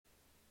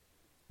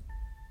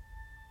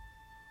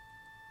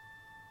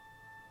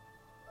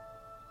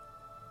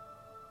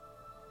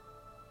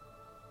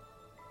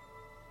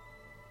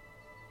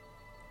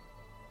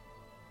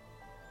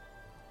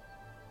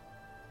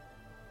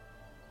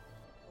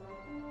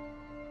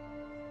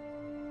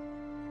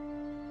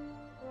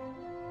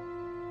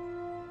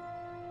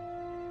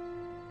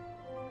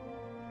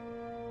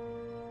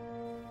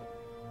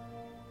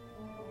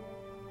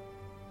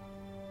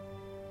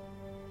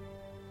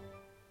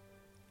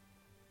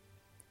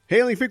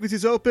Hailing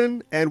frequencies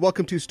open, and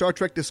welcome to Star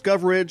Trek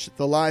Discoverage,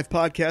 the live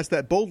podcast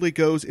that boldly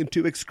goes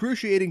into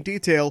excruciating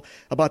detail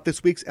about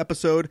this week's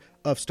episode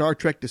of Star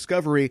Trek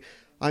Discovery.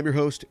 I'm your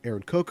host,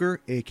 Aaron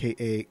Coker,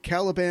 a.k.a.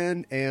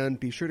 Caliban,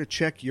 and be sure to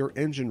check your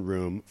engine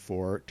room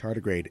for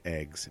tardigrade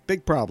eggs.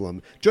 Big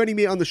problem. Joining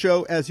me on the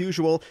show, as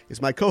usual,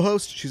 is my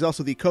co-host. She's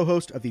also the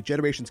co-host of the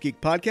Generations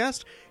Geek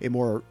podcast, a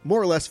more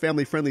or less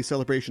family-friendly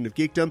celebration of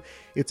geekdom.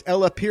 It's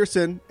Ella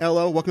Pearson.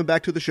 Ella, welcome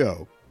back to the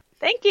show.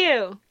 Thank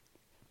you.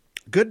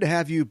 Good to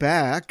have you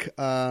back.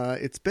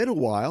 It's been a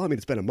while. I mean,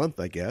 it's been a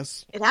month, I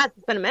guess. It has.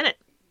 It's been a minute.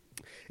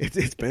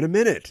 It's been a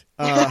minute.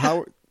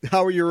 How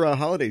are your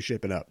holidays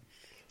shaping up?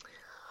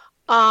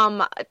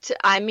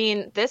 I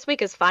mean, this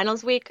week is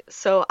finals week,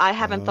 so I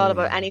haven't thought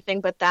about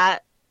anything but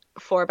that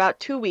for about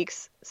 2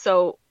 weeks.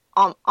 So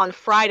on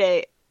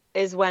Friday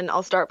is when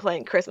I'll start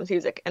playing Christmas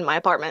music in my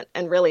apartment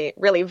and really,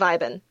 really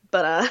vibing.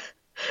 But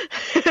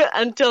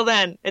until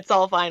then, it's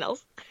all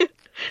finals.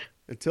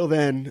 Until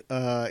then,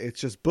 it's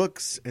just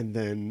books, and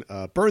then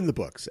burn the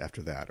books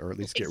after that, or at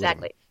least get rid of them.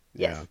 Exactly.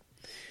 Yes.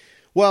 Yeah.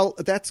 Well,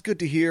 that's good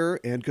to hear,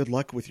 and good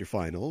luck with your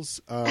finals.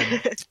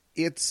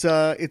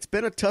 It's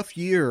been a tough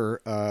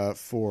year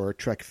for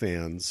Trek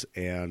fans,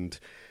 and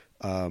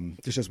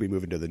just as we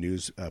move into the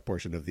news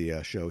portion of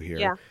the show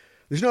here,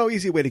 there's no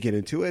easy way to get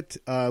into it.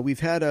 We've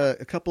had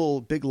a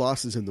couple big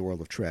losses in the world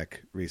of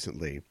Trek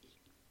recently.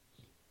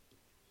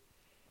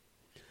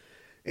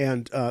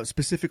 And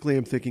specifically,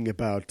 I'm thinking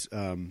about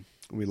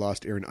we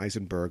lost Aaron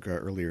Eisenberg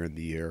earlier in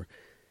the year,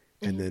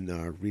 and then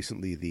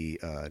recently the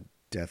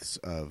deaths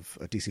of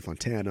DC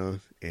Fontana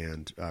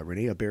and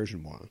Renee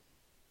Auberjonois.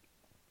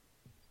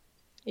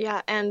 Yeah,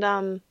 and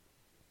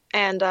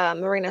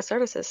Marina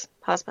Sirtis's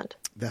husband.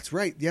 That's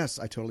right. Yes,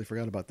 I totally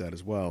forgot about that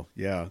as well.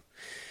 Yeah.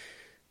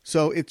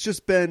 So it's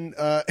just been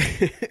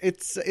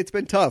it's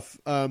been tough.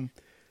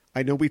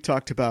 I know we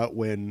talked about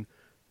when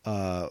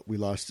we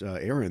lost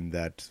Aaron,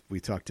 that we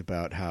talked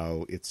about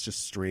how it's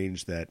just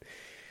strange that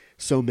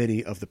so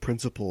many of the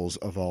principles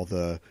of all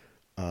the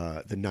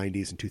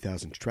 90s and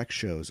 2000s Trek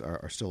shows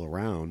are still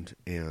around.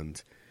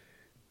 And,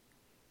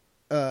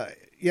 I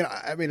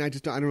mean, I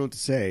don't know what to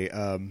say.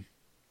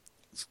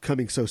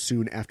 Coming so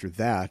soon after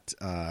that,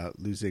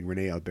 losing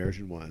Renee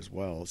Auberjonois as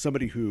well.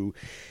 Somebody who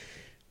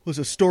was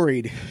a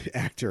storied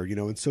actor,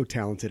 and so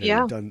talented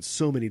and done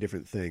so many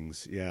different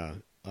things. Yeah.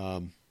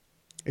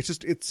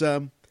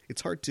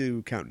 It's hard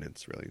to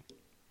countenance, really.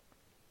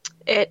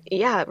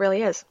 It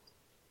really is.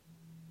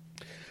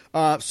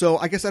 So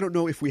I guess I don't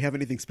know if we have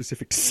anything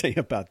specific to say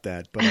about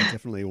that, but I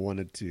definitely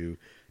wanted to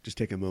just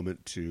take a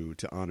moment to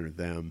honor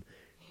them,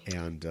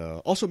 and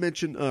also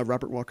mention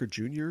Robert Walker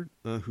Jr.,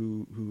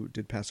 who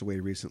did pass away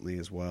recently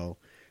as well,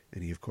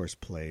 and he of course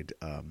played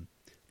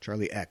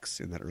Charlie X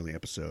in that early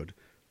episode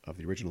of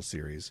the original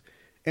series,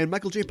 and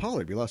Michael J.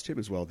 Pollard. We lost him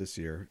as well this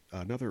year,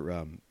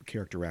 another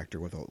character actor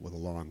with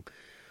a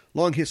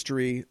long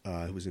history,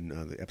 who was in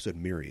the episode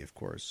Miri, of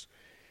course.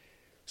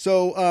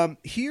 So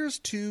here's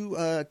to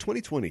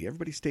 2020.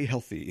 Everybody stay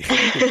healthy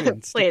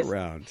and stick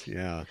around.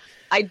 Yeah,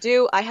 I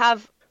do. I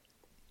have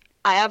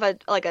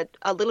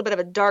a little bit of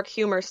a dark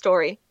humor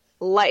story.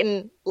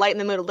 Lighten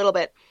the mood a little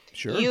bit.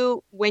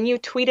 Sure. When you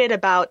tweeted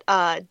about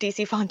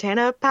DC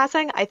Fontana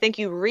passing, I think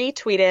you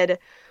retweeted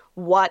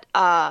what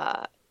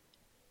Nichelle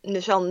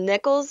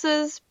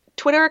Nichols'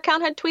 Twitter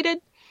account had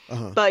tweeted.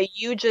 Uh-huh. But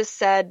you just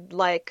said,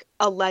 like,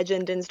 a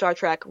legend in Star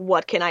Trek,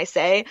 what can I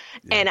say?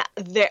 Yeah.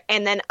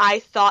 And then I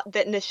thought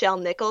that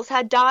Nichelle Nichols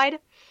had died.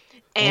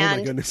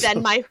 And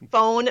then my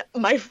phone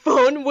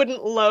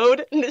wouldn't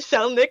load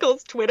Nichelle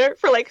Nichols' Twitter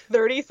for like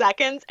 30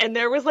 seconds. And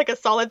there was like a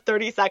solid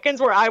 30 seconds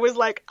where I was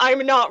like,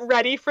 I'm not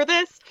ready for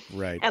this.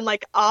 Right. And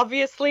like,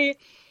 obviously,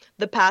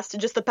 the past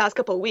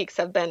couple of weeks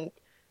have been,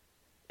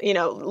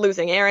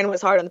 losing Aaron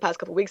was hard, and the past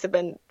couple of weeks have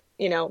been,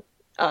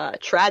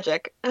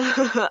 tragic.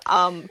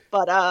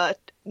 But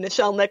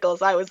Nichelle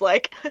Nichols, I was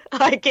like,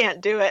 I can't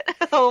do it.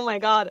 Oh my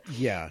God.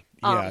 Yeah.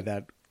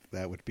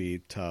 That would be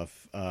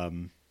tough.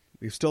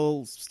 We've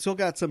still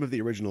got some of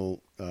the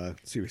original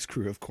series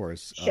crew, of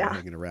course,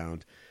 hanging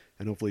around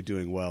and hopefully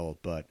doing well,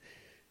 but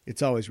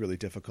it's always really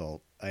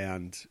difficult.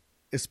 And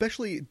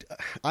especially,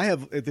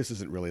 this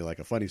isn't really like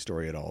a funny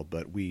story at all,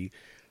 but we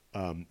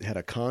had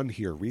a con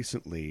here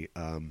recently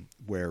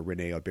where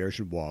Renee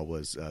Auberjonois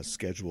was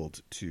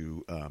scheduled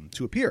to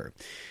appear,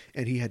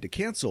 and he had to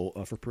cancel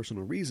for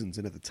personal reasons.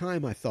 And at the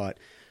time, I thought,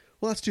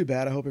 well, that's too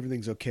bad. I hope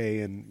everything's okay,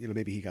 and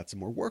maybe he got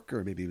some more work,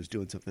 or maybe he was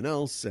doing something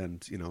else.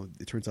 And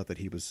it turns out that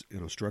he was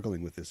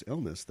struggling with this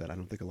illness that I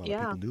don't think a lot of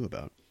people knew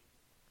about.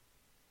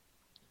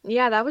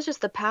 Yeah, that was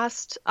just the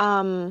past.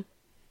 What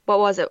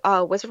was it?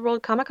 Wizard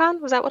World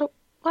Comic-Con? Was that what it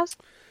was?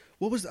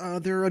 What was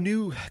they're a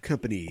new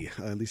company,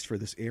 at least for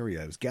this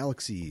area. It was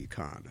Galaxy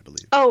Con, I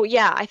believe. Oh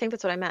yeah, I think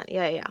that's what I meant.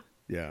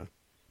 Yeah.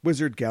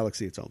 Wizard,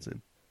 Galaxy, it's all the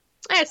same.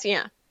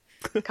 Yeah.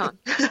 Con.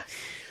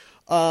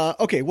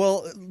 Okay,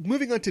 well,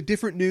 moving on to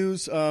different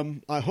news.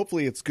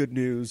 Hopefully it's good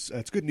news.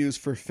 It's good news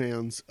for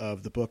fans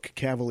of the book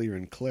Cavalier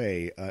and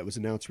Clay. It was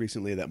announced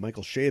recently that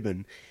Michael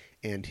Chabon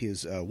and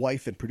his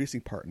wife and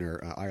producing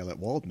partner, Ireland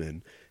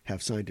Waldman,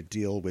 have signed a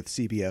deal with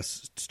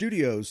CBS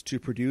Studios to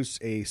produce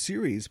a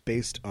series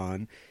based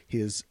on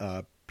his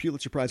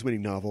Pulitzer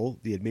Prize-winning novel,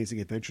 The Amazing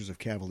Adventures of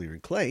Cavalier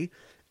and Clay,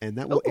 and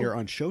that will air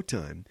on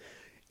Showtime.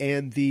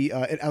 And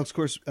and Alex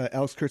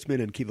Kurtzman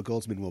and Kiva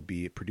Goldsman will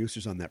be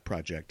producers on that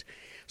project.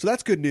 So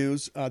that's good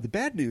news. The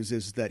bad news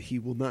is that he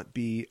will not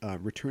be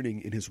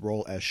returning in his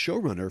role as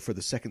showrunner for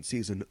the second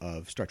season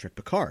of Star Trek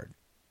Picard.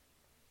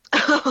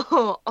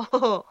 No.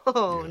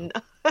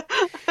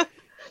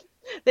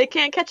 They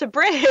can't catch a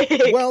break.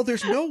 Well,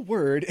 there's no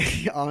word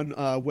on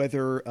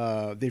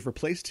whether they've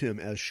replaced him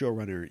as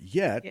showrunner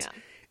yet. Yeah.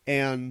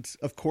 And,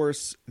 of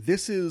course,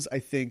 this is, I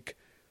think...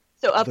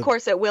 So, of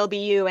course, it will be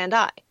you and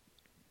I.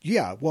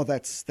 Yeah, well,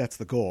 that's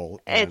the goal.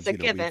 It's a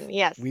given,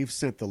 yes. We've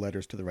sent the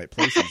letters to the right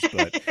places,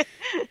 but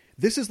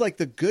this is like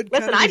the good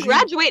kind of regime. I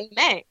graduate in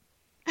May.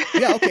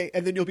 Yeah, okay,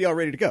 and then you'll be all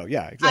ready to go.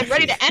 Yeah, exactly. I'm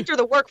ready to enter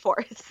the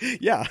workforce.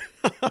 Yeah.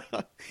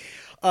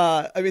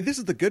 I mean, this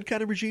is the good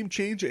kind of regime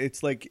change.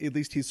 It's like at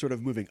least he's sort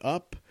of moving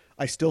up.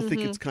 I still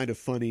think it's kind of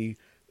funny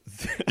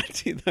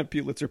that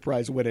Pulitzer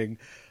Prize winning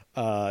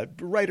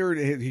writer,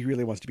 he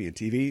really wants to be in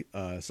TV,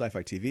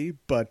 sci-fi TV,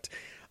 but...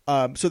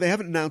 so they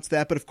haven't announced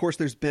that, but of course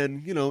there's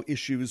been,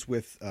 issues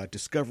with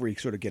Discovery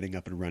sort of getting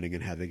up and running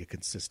and having a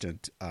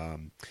consistent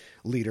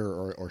leader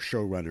or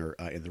showrunner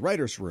in the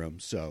writer's room.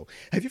 So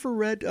have you ever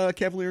read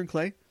Cavalier and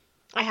Clay?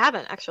 I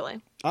haven't, actually.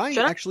 I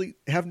actually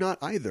have not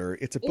either.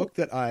 It's a book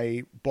that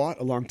I bought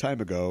a long time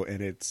ago,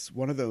 and it's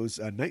one of those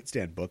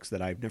nightstand books that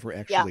I've never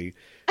actually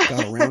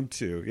got around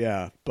to.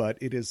 Yeah, but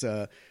it is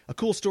a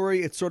cool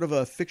story. It's sort of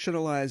a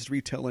fictionalized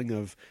retelling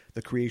of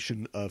the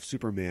creation of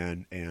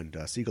Superman and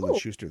Siegel and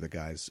Schuster, the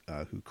guys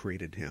who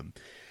created him.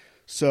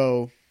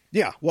 So,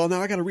 yeah, well, now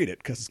I got to read it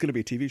because it's going to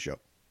be a TV show.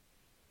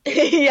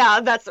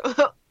 Yeah, that's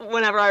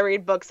whenever I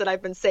read books that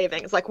I've been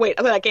saving. It's like, wait,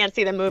 I can't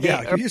see the movie.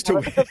 Yeah, you used to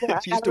wait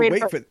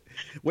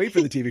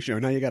for the TV show.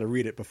 Now you got to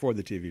read it before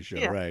the TV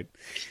show, right?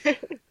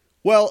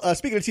 Well,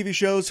 speaking of TV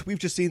shows, we've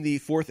just seen the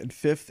fourth and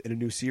fifth in a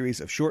new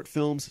series of short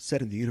films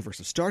set in the universe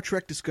of Star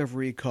Trek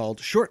Discovery called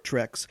Short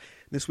Treks.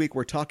 This week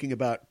we're talking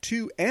about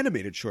two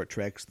animated short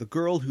treks, The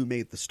Girl Who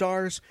Made the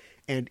Stars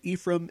and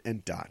Ephraim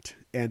and Dot.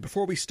 And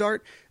before we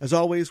start, as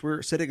always,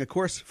 we're setting a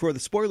course for the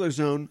spoiler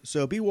zone,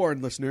 so be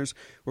warned, listeners.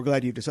 We're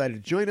glad you've decided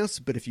to join us,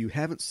 but if you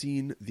haven't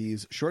seen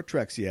these short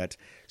treks yet,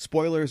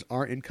 spoilers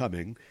are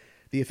incoming.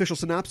 The official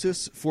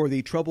synopsis for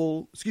The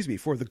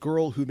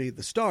Girl Who Made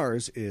the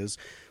Stars is,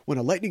 when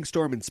a lightning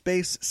storm in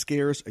space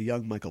scares a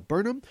young Michael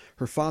Burnham,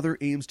 her father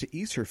aims to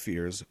ease her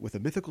fears with a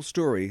mythical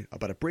story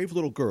about a brave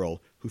little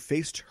girl who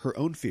faced her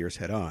own fears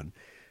head-on.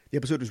 The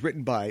episode was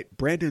written by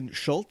Brandon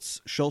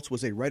Schultz. Schultz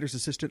was a writer's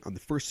assistant on the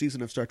first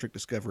season of Star Trek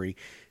Discovery,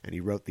 and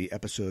he wrote the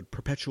episode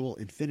Perpetual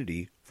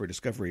Infinity for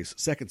Discovery's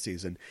second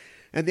season.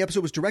 And the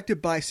episode was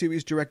directed by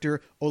series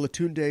director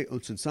Olatunde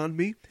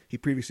Osunsanmi. He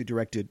previously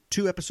directed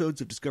 2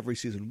 episodes of Discovery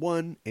Season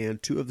 1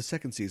 and 2 of the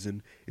second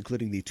season,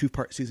 including the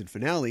 2-part season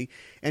finale.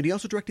 And he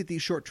also directed the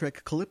short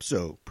trek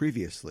Calypso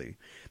previously.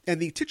 And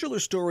the titular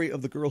story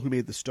of The Girl Who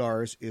Made the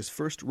Stars is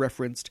first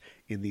referenced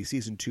in the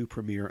Season 2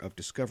 premiere of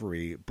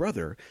Discovery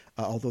Brother,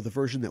 although the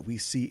version that we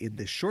see in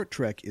this short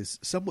trek is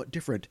somewhat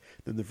different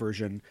than the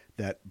version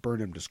that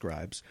Burnham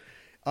describes.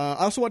 I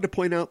also wanted to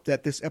point out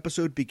that this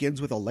episode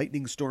begins with a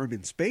lightning storm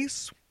in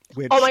space.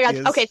 Which oh my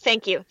God. Okay,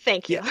 thank you.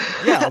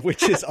 Yeah,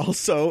 which is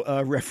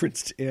also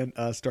referenced in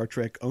Star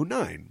Trek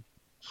 09.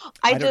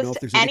 I don't know if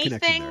there's any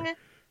connection there.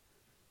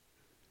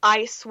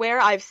 I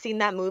swear I've seen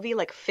that movie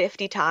like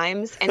 50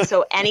 times. And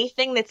so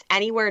anything that's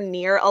anywhere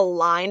near a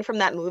line from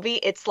that movie,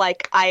 it's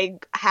like I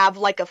have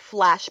like a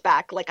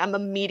flashback. Like I'm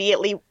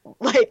immediately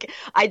like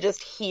I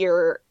just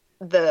hear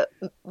the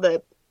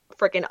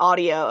freaking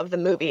audio of the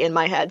movie in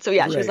my head. So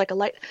yeah, she was like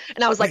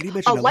and I was like,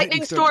 a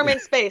lightning storm in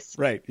space.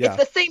 Right. Yeah.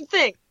 It's the same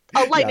thing.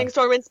 A lightning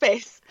storm in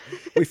space.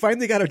 We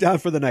finally got her down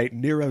for the night.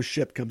 Nero's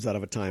ship comes out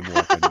of a time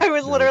warp. I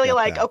was literally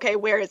like, okay,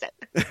 where is it?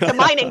 The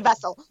mining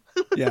vessel.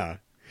 Yeah.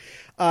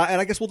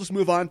 And I guess we'll just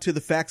move on to the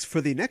facts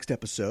for the next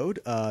episode.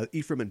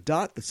 Ephraim and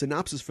Dot, the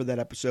synopsis for that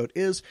episode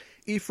is,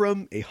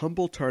 Ephraim, a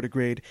humble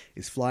tardigrade,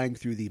 is flying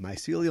through the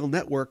mycelial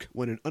network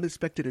when an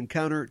unexpected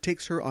encounter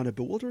takes her on a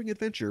bewildering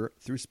adventure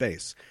through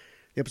space.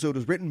 The episode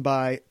was written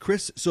by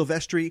Chris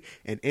Silvestri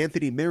and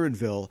Anthony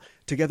Marinville.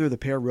 Together, the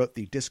pair wrote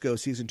the Disco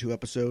Season 2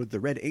 episode, The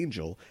Red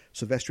Angel.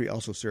 Silvestri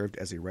also served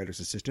as a writer's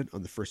assistant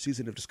on the first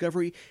season of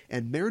Discovery,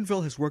 and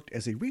Marinville has worked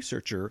as a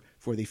researcher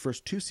for the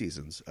first 2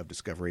 seasons of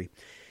Discovery.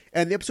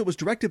 And the episode was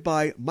directed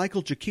by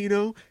Michael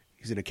Giacchino.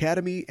 He's an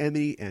Academy,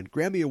 Emmy, and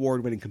Grammy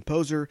Award-winning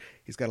composer.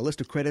 He's got a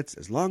list of credits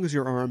as long as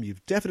your arm.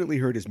 You've definitely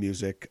heard his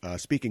music,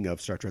 speaking of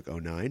Star Trek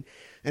 09.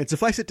 And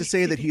suffice it to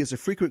say that he is a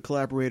frequent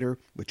collaborator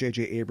with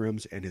J.J.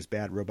 Abrams and his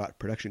Bad Robot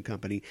production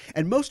company.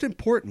 And most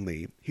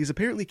importantly, he's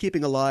apparently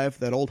keeping alive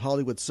that old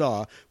Hollywood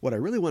saw, what I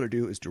really want to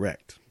do is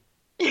direct.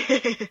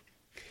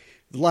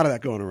 A lot of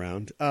that going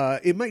around.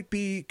 It might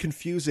be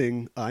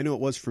confusing. I know it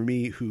was for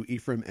me who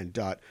Ephraim and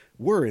Dot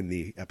were in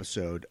the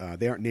episode.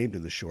 They aren't named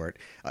in the short.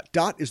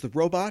 Dot is the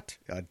robot,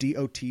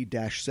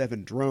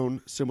 DOT-7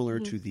 drone, similar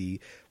to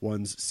the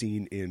ones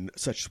seen in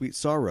Such Sweet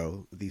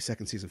Sorrow, the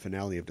second season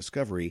finale of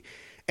Discovery.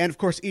 And, of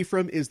course,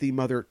 Ephraim is the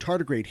mother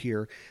tardigrade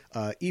here.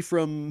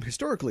 Ephraim,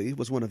 historically,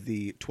 was one of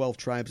the 12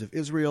 tribes of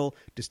Israel,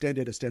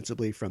 descended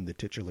ostensibly from the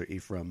titular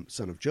Ephraim,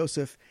 son of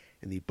Joseph.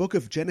 And the book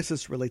of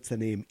Genesis relates the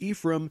name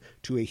Ephraim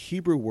to a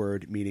Hebrew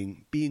word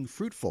meaning being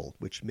fruitful,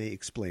 which may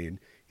explain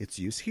its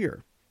use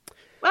here.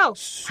 Wow.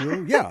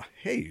 So, yeah.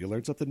 Hey, you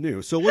learned something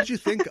new. So what did you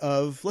think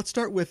of, let's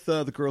start with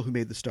the girl who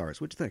made the stars.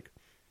 What'd you think?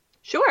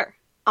 Sure.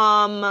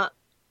 I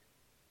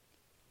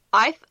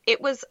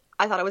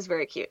thought it was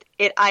very cute.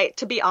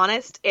 To be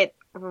honest,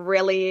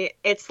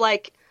 it's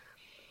like,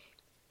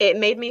 it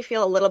made me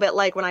feel a little bit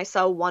like when I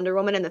saw Wonder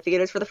Woman in the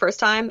theaters for the first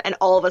time, and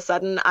all of a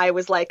sudden I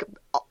was like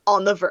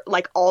on the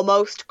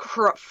almost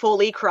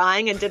fully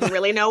crying and didn't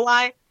really know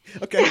why.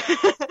 Okay.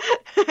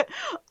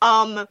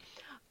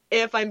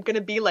 If I'm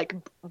gonna be like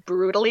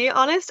brutally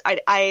honest,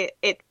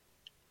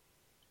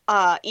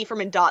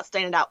 Ephraim and Dot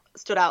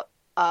stood out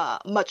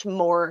much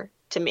more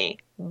to me.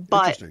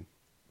 But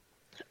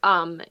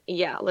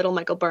yeah, little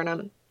Michael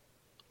Burnham,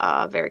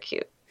 very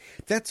cute.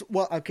 That's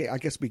okay. I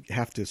guess we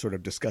have to sort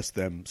of discuss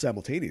them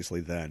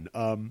simultaneously then.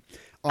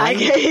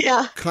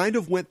 Yeah. Kind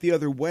of went the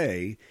other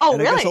way. Oh,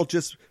 and really? I guess I'll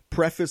just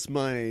preface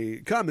my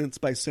comments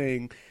by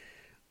saying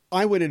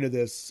I went into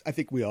this, I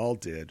think we all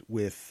did,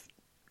 with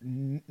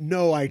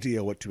no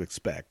idea what to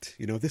expect.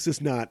 You know, this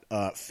is not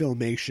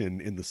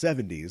Filmation in the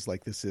 70s.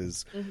 Like, this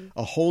is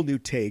a whole new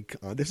take.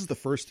 This is the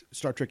first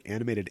Star Trek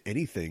animated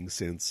anything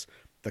since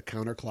the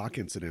Counterclock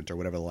incident or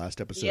whatever the last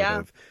episode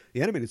of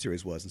the animated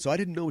series was. And so I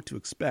didn't know what to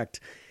expect.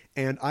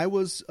 And I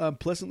was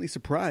pleasantly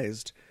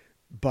surprised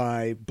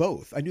by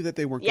both. I knew that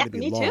they weren't going to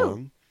be long.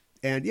 Too.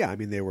 And yeah, I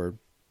mean, they were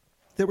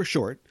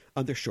short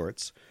on their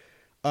shorts.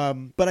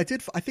 But I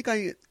think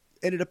I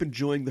ended up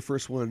enjoying the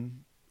first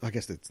one. I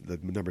guess the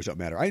numbers don't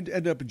matter. I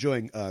ended up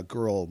enjoying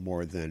Girl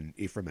more than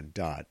Ephraim and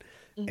Dot.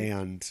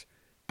 And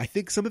I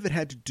think some of it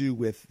had to do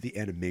with the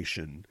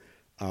animation.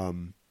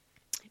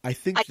 I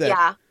think that...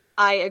 Yeah.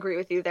 I agree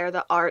with you there.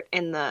 The art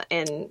in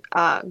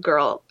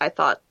Girl, I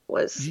thought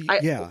was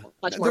much more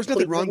There's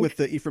nothing wrong pleasing. with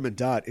the Ephraim and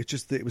Dot. It's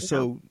just that it was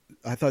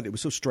I thought it was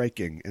so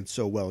striking and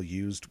so well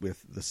used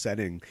with the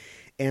setting.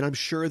 And I'm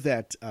sure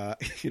that the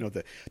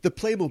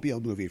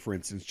Playmobil movie, for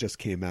instance, just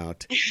came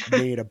out,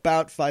 made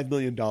about $5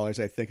 million, I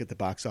think, at the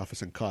box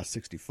office and cost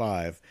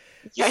 $65.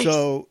 Yikes.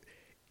 So,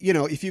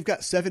 if you've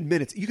got 7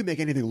 minutes, you can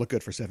make anything look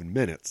good for 7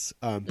 minutes.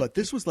 But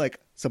this was like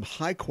some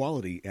high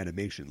quality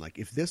animation. Like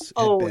if this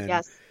had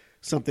been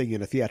something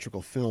in a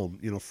theatrical film,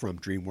 from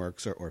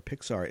DreamWorks or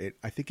Pixar,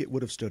 I think it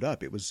would have stood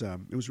up. It was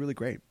really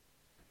great.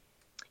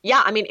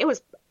 Yeah, I mean, it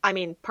was,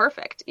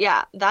 perfect.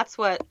 Yeah, that's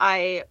what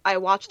I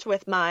watched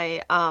with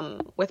my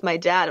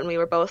dad, and we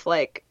were both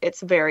like,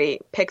 it's very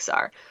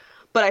Pixar.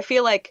 But I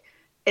feel like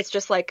it's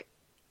just like,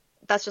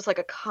 that's just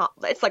like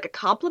it's like a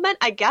compliment,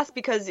 I guess,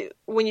 because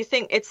when you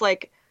think, it's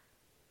like,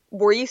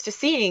 we're used to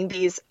seeing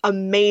these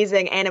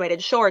amazing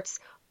animated shorts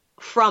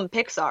from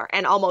Pixar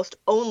and almost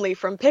only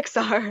from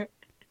Pixar.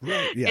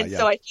 Right. Yeah,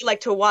 so I feel like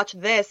to watch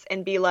this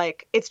and be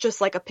like, it's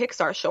just like a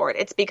Pixar short.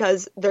 It's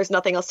because there's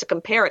nothing else to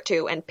compare it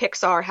to. And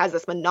Pixar has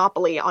this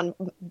monopoly on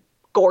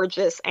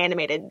gorgeous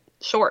animated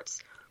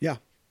shorts. Yeah.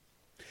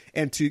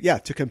 And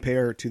to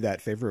compare to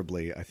that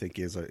favorably, I think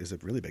is a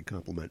really big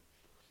compliment.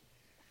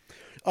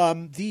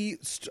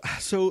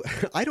 So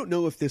I don't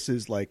know if this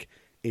is like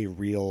a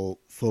real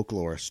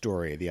folklore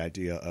story, the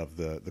idea of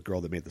the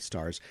girl that made the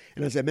stars.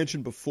 And as I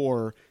mentioned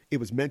before,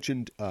 it was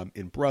mentioned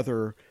in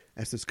Brother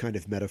as this kind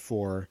of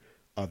metaphor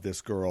of this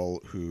girl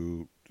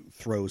who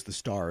throws the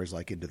stars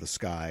like into the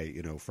sky,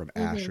 from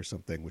ash or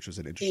something, which was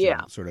an interesting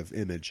sort of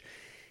image.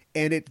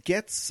 And it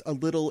gets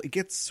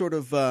sort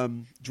of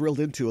drilled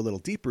into a little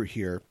deeper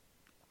here.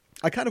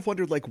 I kind of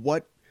wondered like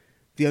what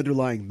the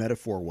underlying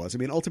metaphor was. I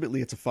mean,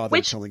 ultimately it's a father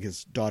telling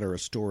his daughter a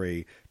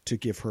story to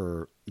give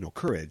her,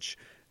 courage.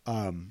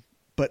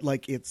 But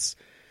like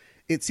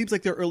it seems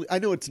like they're early. I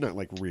know it's not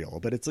like real,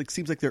 but it's like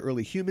seems like they're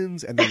early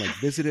humans, and they're like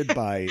visited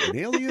by an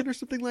alien or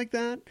something like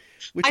that.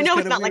 Which I know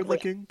is kind it's of not weird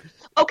like looking.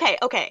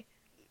 Okay.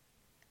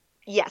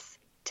 Yes,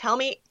 tell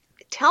me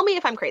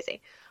if I'm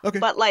crazy. Okay,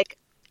 but like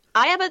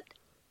I have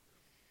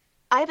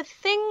a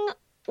thing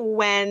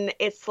when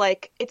it's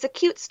like it's a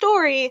cute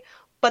story,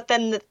 but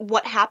then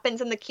what happens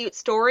in the cute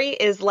story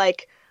is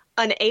like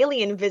an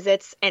alien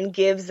visits and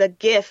gives a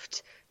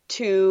gift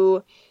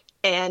to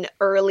an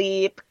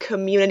early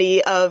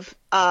community of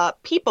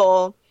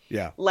people.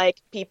 Yeah.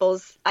 Like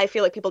I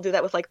feel like people do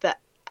that with like the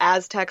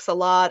Aztecs a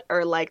lot,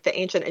 or like the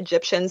ancient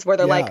Egyptians, where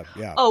they're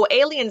oh,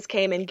 aliens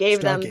came and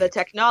gave them the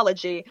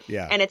technology.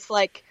 Yeah. And it's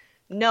like,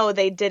 no,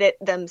 they did it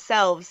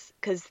themselves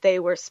because they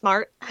were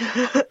smart.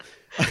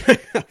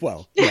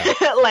 Well, yeah.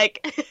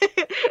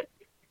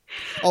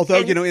 Although,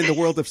 in the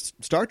world of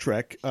Star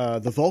Trek,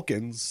 the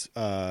Vulcans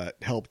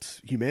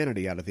helped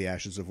humanity out of the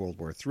ashes of World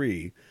War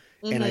III.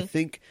 And I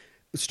think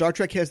Star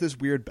Trek has this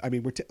weird. I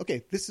mean,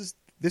 okay. This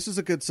is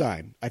a good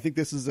sign. I think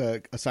this is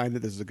a sign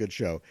that this is a good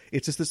show.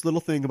 It's just this little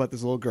thing about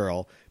this little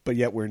girl, but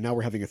yet we're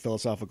having a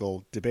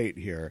philosophical debate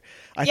here.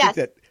 I think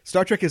that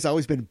Star Trek has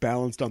always been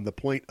balanced on the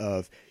point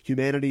of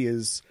humanity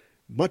is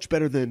much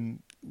better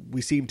than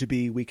we seem to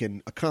be. We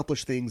can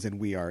accomplish things, and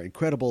we are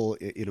incredible,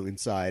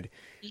 inside.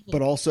 Mm-hmm.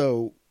 But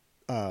also,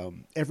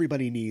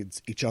 everybody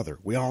needs each other.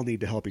 We all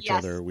need to help each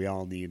other. We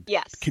all need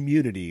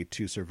community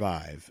to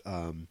survive.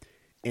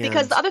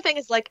 Because the other thing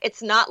is, like,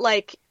 it's not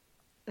like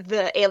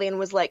the alien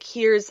was like,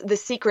 here's the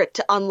secret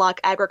to unlock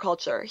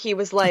agriculture. He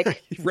was like,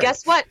 right.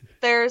 Guess what?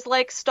 There's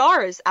like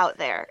stars out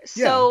there.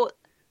 So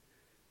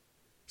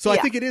I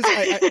think it is.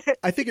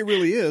 I think it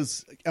really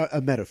is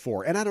a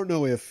metaphor. And I don't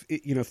know if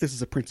this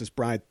is a Princess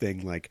Bride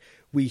thing. Like,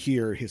 we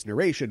hear his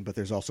narration, but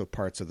there's also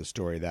parts of the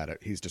story that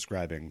he's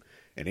describing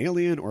an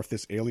alien, or if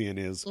this alien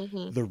is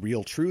the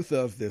real truth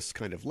of this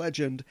kind of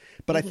legend.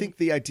 But I think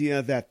the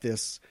idea that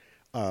this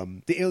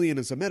the alien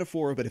is a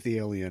metaphor, but if the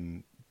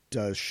alien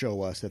does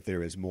show us that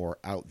there is more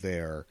out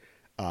there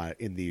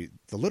in the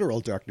literal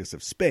darkness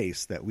of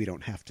space that we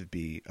don't have to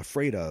be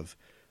afraid of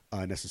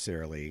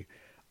necessarily.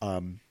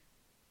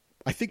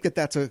 I think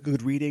that's a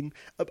good reading.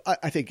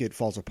 I think it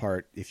falls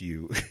apart if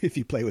you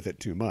play with it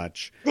too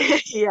much.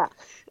 Yeah.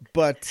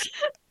 But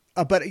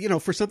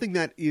for something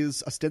that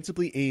is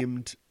ostensibly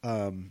aimed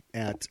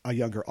at a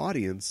younger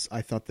audience,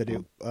 I thought that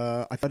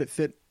it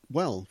fit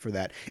well for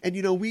that. And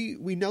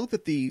we know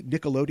that the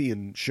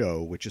Nickelodeon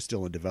show, which is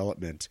still in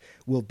development,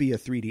 will be a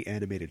 3D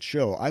animated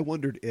show. I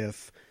wondered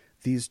if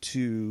these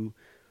two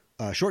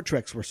short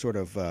treks were sort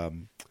of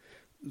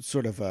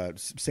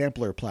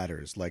sampler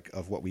platters, like,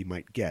 of what we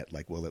might get.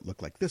 Like, will it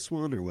look like this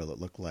one, or will it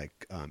look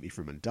like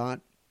Ephraim and Dot?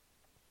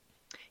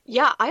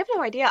 Yeah, I have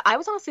no idea. I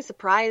was honestly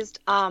surprised.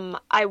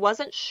 I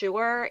wasn't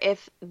sure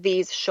if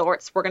these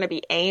shorts were going to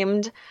be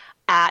aimed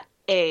at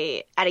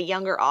a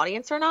younger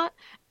audience or not.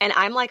 And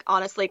I'm, like,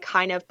 honestly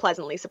kind of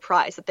pleasantly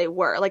surprised that they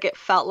were. Like, it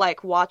felt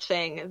like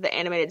watching the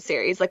animated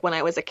series, like, when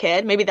I was a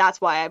kid. Maybe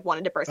that's why I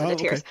wanted to burst into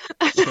tears.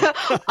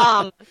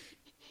 Okay.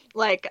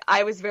 Like,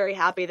 I was very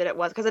happy that it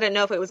was, because I didn't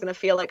know if it was going to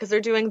feel like, because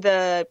they're doing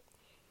the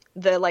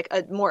like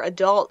a more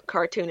adult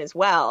cartoon as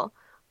well.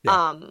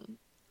 Yeah.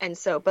 And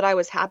so, but I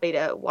was happy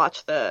to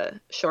watch the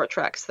short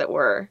treks that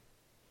were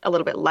a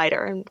little bit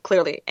lighter and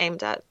clearly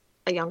aimed at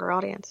a younger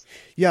audience.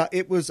 Yeah,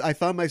 it was. I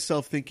found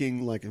myself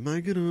thinking, like, am I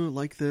gonna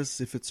like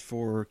this if it's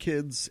for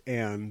kids?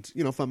 And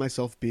found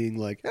myself being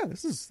like, yeah,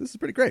 this is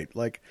pretty great.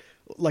 Like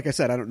I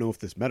said, I don't know if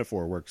this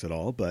metaphor works at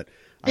all, but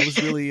I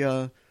was really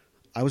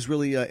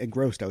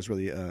engrossed. I was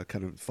really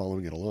kind of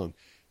following it along.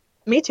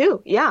 Me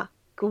too. Yeah,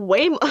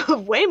 way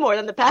more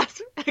than the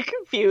past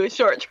few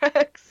short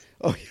treks.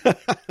 Oh, yeah.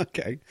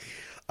 Okay.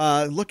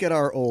 Look at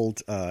our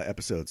old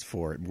episodes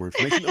for more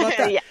information about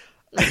that. Yeah.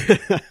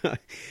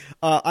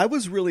 I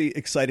was really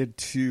excited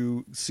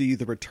to see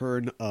the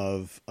return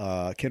of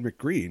Kenrick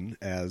Green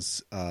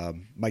as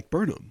Mike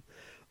Burnham,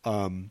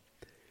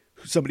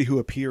 somebody who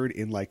appeared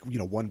in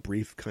one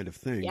brief kind of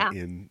thing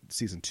in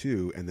season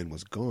 2 and then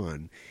was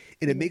gone.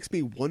 And it makes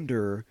me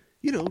wonder,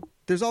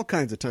 there's all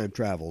kinds of time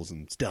travels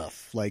and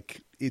stuff.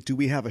 Like, do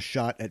we have a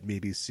shot at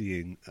maybe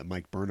seeing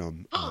Mike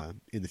Burnham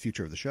in the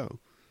future of the show?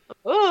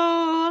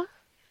 Oh,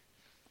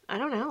 I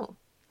don't know.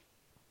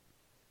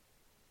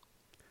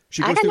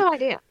 I got no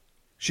idea.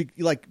 She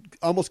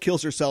almost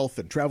kills herself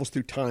and travels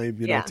through time,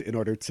 in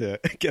order to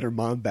get her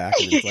mom back.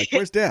 And it's like,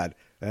 where's Dad?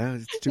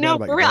 It's too bad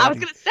about for real. I was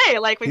gonna say,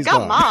 we've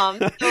got Mom.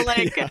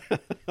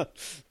 So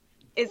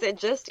is it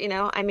just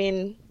I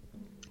mean,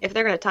 if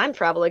they're gonna time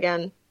travel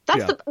again,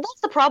 that's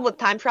the problem with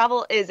time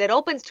travel, is it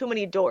opens too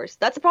many doors.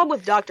 That's the problem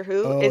with Doctor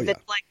Who. It's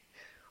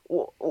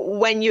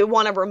when you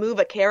want to remove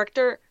a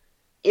character,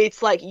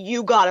 it's like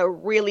you gotta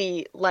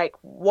really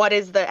what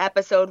is the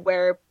episode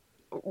where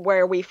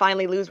we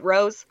finally lose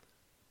Rose?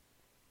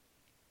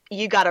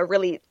 You got to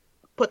really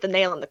put the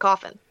nail in the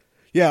coffin.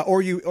 Yeah,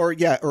 or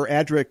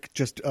Adric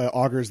just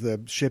augers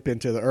the ship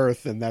into the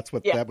Earth, and that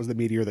was the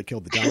meteor that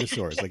killed the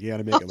dinosaurs. You got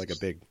to make it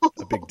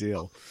a big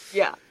deal.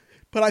 Yeah.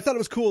 But I thought it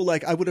was cool.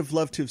 I would have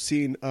loved to have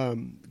seen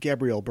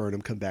Gabrielle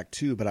Burnham come back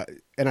too. But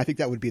I think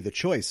that would be the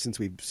choice, since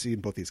we've seen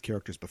both these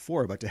characters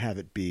before. But to have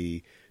it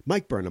be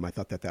Mike Burnham, I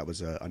thought that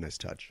was a nice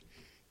touch.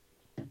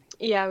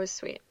 Yeah, it was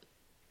sweet.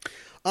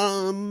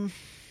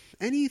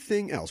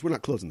 Anything else? We're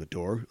not closing the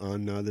door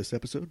on this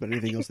episode, but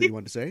anything else that you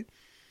wanted to say?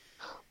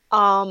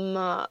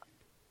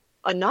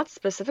 Not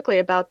specifically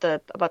about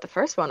the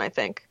first one, I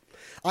think.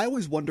 I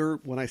always wonder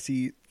when I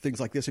see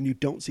things like this, and you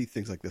don't see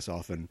things like this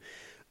often,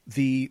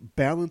 the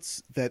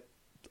balance that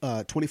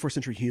 21st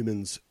century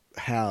humans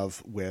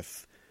have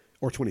with,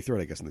 or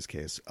 23rd, I guess in this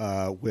case,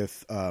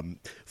 with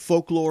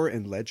folklore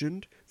and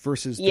legend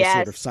versus the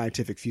sort of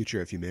scientific future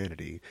of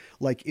humanity.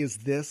 Is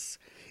this,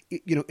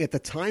 at the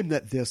time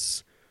that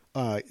this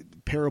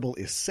parable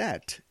is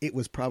set, it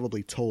was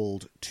probably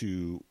told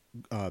to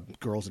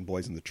girls and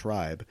boys in the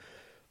tribe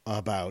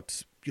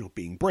about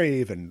being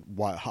brave and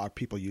how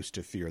people used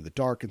to fear the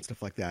dark and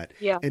stuff like that.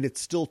 Yeah. And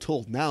it's still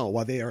told now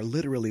while they are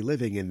literally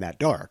living in that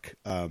dark.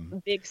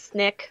 Big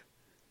Snick.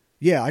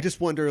 Yeah, I just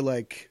wonder,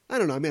 like, I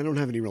don't know. I mean, I don't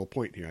have any real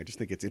point here. I just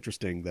think it's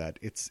interesting that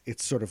it's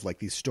sort of like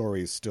these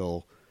stories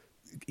still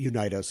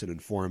unite us and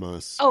inform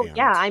us. Oh And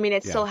yeah, I mean,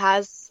 it yeah, still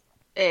has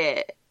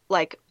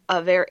like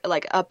a very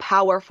like a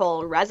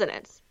powerful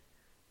resonance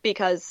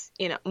because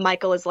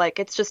Michael is like,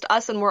 it's just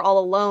us and we're all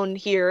alone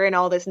here in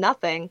all this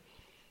nothing.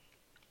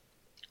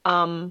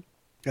 that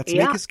snake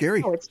Yeah, is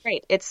scary. oh, it's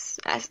great. It's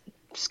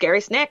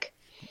scary Snick.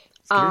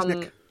 Scary Um,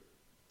 snake.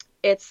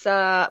 it's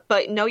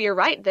but no, you're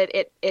right that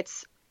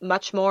it's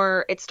much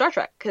more, it's Star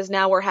Trek because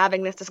now we're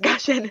having this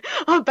discussion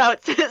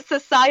about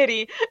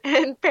society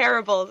and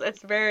parables.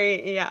 It's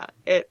very, yeah,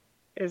 it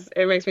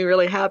makes me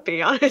really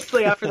happy,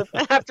 honestly, after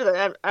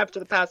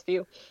the past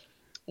few.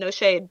 No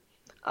shade.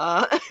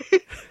 Well,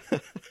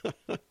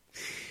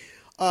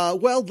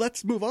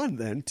 let's move on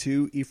then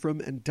to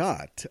Ephraim and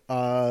Dot.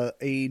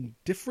 A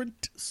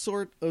different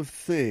sort of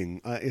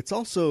thing. It's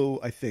also,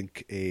 I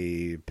think,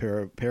 a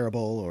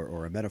parable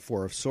or a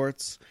metaphor of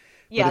sorts.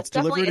 Yeah, But it's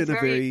delivered in a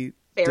very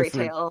fairy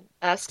different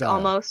tale-esque style.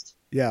 almost.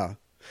 Yeah.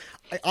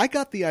 I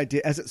got the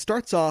idea as it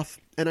starts off,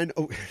 and I know,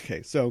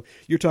 okay, so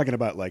you're talking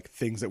about like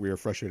things that we were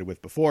frustrated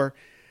with before.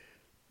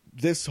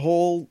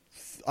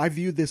 I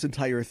viewed this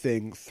entire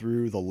thing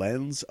through the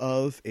lens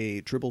of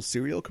a Tribble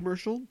cereal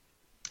commercial.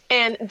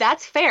 And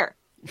that's fair.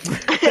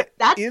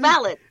 That's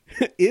valid.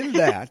 In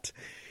that,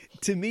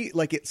 to me,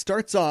 like it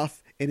starts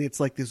off and it's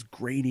like this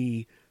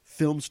grainy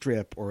film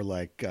strip or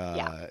like,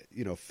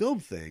 film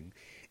thing,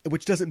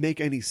 which doesn't make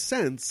any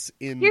sense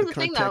in Here's the the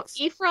thing, context.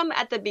 though. Ephraim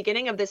at the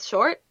beginning of this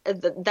short,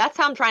 that's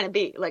how I'm trying to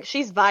be. Like,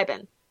 she's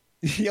vibing.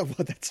 Yeah, well,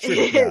 that's true.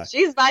 Yeah.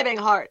 She's vibing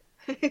hard.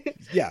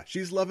 Yeah,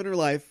 she's loving her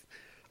life.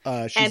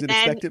 She's And an then-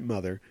 expectant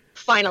mother.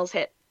 Finals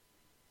hit.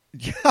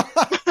 Yeah,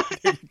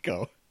 there you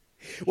go.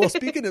 Well,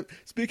 speaking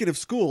of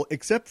school,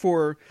 except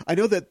for I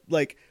know that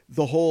like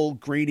the whole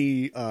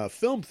grainy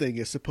film thing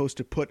is supposed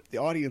to put the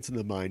audience in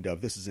the mind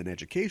of this is an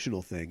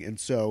educational thing, and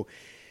so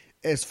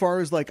as far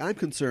as like I'm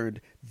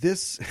concerned,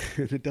 this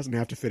it doesn't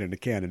have to fit into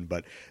canon,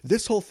 but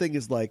this whole thing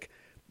is like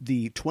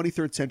the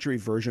 23rd century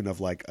version of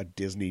like a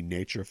Disney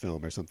nature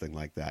film or something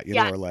like that,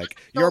 or like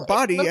your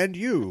body and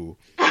you.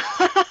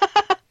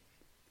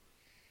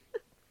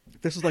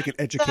 This is like an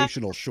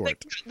educational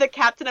short. The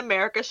Captain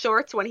America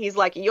shorts when he's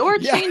like, "You're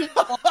changing."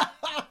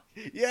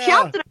 Yeah.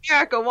 Captain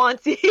America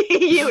wants you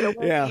to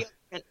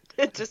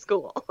walk to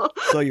school.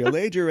 So you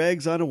laid your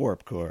eggs on a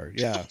warp core.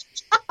 Yeah.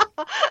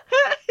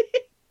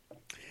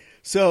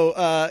 So,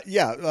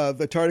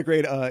 the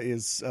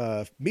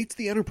tardigrade meets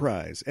the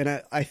Enterprise.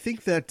 And I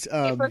think that...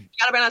 I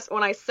forgot about us.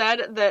 When I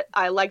said that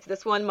I liked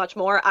this one much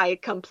more, I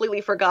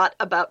completely forgot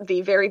about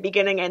the very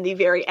beginning and the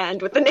very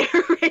end with the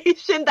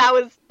narration. That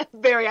was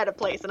very out of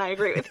place, and I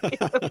agree with you.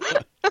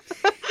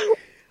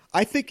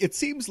 I think it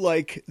seems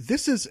like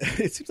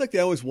they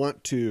always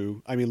want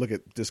to, I mean, look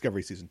at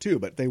Discovery Season 2,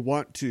 but they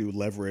want to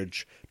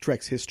leverage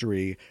Trek's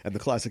history and the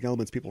classic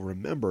elements people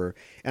remember.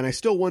 And I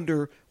still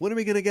wonder, when are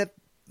we going to get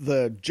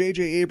the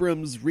J.J.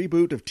 Abrams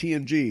reboot of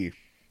TNG?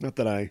 Not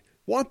that I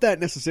want that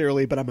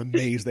necessarily, but I'm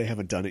amazed they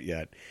haven't done it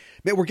yet. I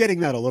mean, we're getting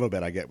that a little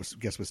bit, I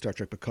guess, with Star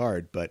Trek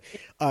Picard. But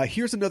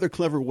here's another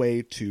clever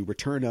way to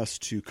return us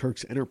to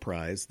Kirk's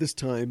Enterprise, this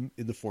time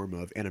in the form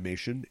of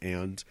animation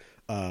and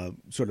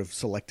sort of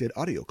selected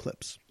audio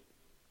clips.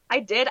 I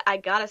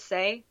gotta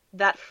say,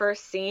 that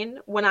first scene,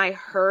 when I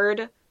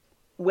heard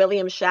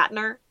William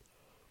Shatner,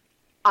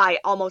 I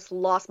almost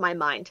lost my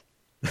mind.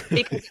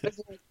 Because it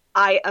was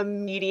I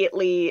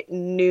immediately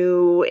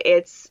knew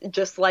it's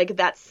just like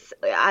that's,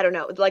 I don't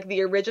know, like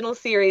the original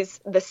series,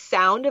 the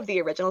sound of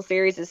the original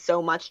series is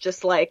so much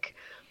just like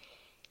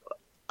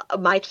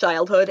my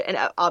childhood and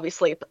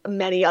obviously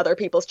many other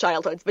people's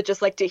childhoods, but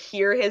just like to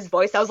hear his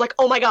voice, I was like,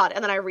 oh my God.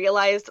 And then I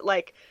realized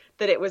like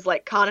that it was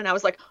like Khan and I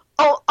was like,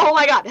 oh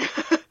my God.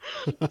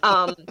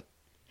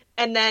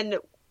 And then,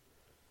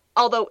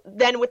 although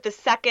then with the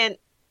second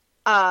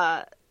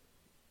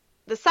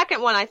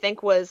one I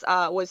think was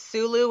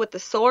Sulu with the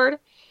sword,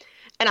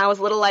 and I was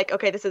a little like,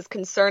 okay, this is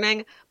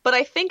concerning. But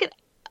I think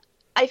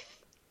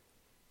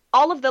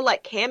all of the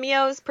like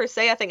cameos per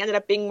se, I think ended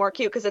up being more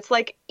cute because it's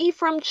like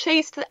Ephraim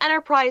chased the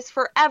Enterprise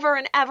forever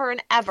and ever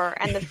and ever,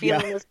 and the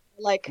feeling was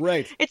like,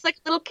 right. It's like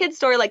a little kid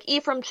story, like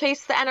Ephraim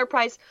chased the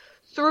Enterprise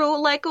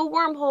through like a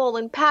wormhole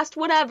and past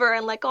whatever,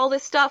 and like all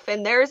this stuff,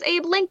 and there's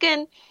Abe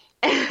Lincoln.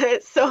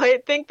 So I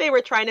think they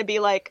were trying to be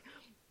like,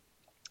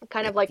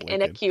 kind of like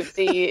in a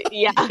cutesy,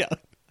 yeah.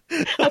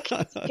 A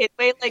cutesy kid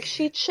way, like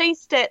she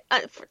chased it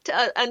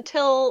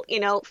until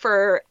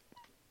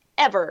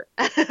forever.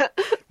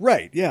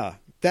 Right? Yeah,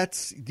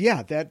 that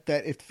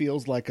it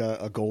feels like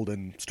a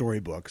golden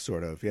storybook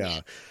sort of. Yeah,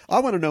 I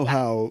want to know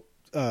how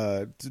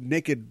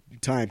Naked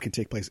Time can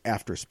take place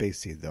after Space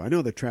Scene, though. I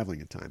know they're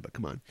traveling in time, but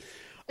come on.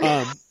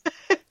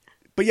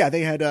 But yeah,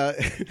 they had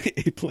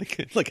Abe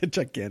Lincoln, like a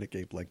gigantic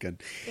Abe Lincoln.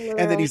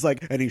 Literally. And then he's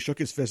like, and he shook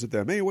his fist at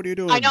them. Hey, what are you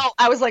doing? I know.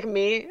 I was like,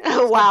 me?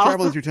 Wow.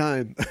 Traveling through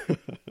time.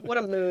 What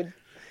a mood.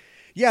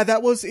 Yeah,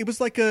 it was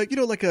like a,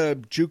 like a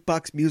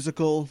jukebox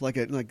musical, like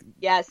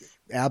yes.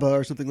 ABBA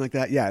or something like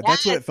that. Yeah,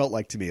 that's what it felt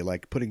like to me,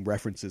 like putting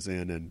references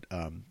in,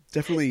 and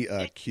definitely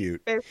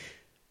cute.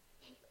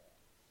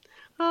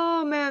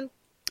 Oh, man.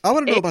 I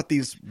want to know about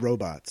these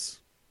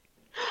robots.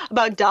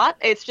 About Dot?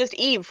 It's just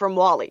Eve from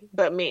WALL-E,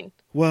 but mean.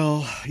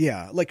 Well,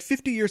 yeah, like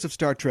 50 years of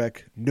Star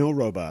Trek, no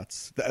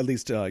robots, at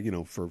least,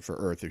 for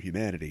Earth or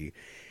humanity.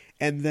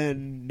 And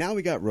then now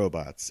we got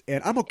robots.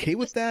 And I'm okay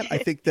with that. I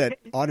think that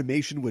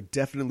automation would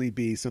definitely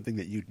be something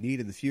that you'd need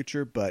in the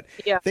future. But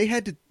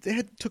they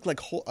took like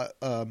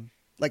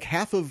like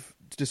half of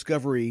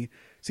Discovery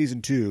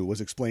Season 2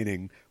 was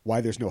explaining why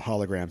there's no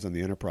holograms on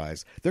the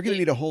Enterprise. They're going to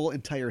need a whole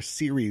entire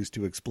series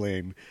to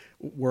explain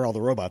where all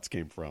the robots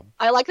came from.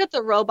 I like that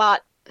the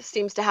robot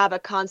seems to have a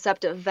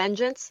concept of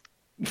vengeance.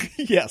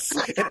 Yes.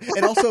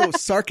 And also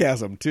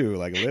sarcasm, too.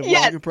 Like, live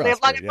long and prosper. Live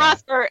long and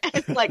prosper.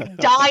 It's like,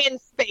 die in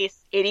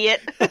space,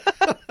 idiot.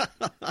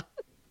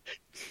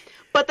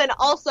 But then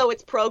also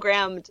it's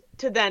programmed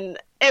to then...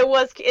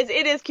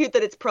 It is cute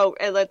that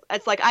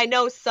it's like, I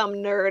know some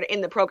nerd in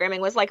the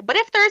programming was like, but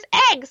if there's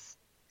eggs...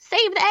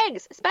 Save the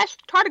eggs,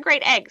 especially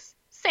tardigrade eggs.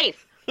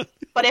 Safe.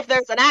 But if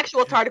there's an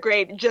actual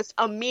tardigrade, just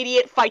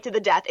immediate fight to the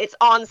death. It's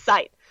on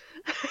site.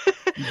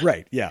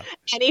 Right, yeah.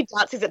 Any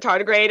Dot sees a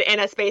tardigrade in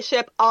a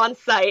spaceship on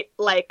site,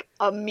 like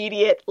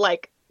immediate,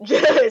 like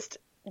just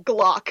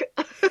Glock.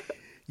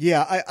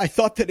 Yeah, I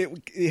thought that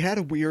it had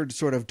a weird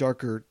sort of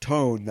darker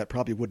tone that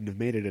probably wouldn't have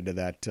made it into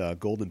that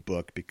Golden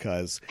Book,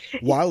 because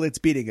while it's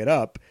beating it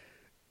up,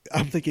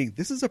 I'm thinking,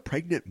 this is a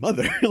pregnant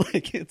mother.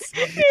 Like it's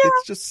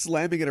just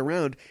slamming it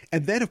around.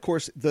 And then, of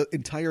course, the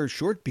entire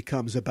short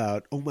becomes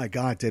about, oh my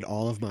God, did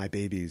all of my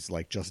babies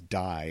like just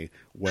die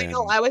when... I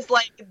know, I was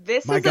like,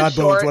 this my is God, a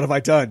short... Bones, what have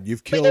I done?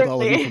 You've killed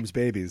all of Ephraim's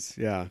babies.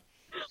 Yeah.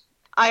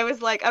 I was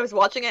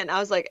watching it and I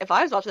was like, if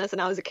I was watching this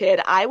and I was a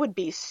kid, I would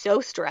be so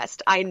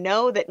stressed. I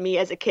know that me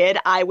as a kid,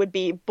 I would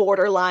be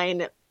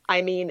borderline,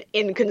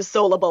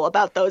 inconsolable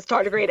about those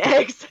tardigrade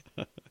eggs.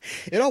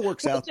 It all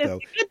works out, though.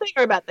 Good thing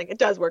or a bad thing. It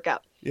does work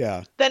out.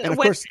 Yeah. Then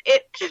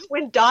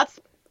when Dot's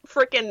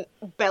freaking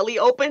belly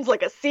opens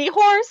like a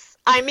seahorse,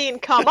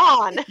 come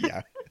on.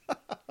 Yeah.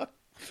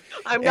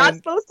 I'm not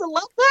supposed to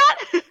love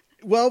that.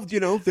 Well,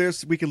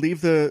 we can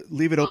leave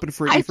it open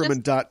for Ephraim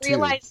and Dot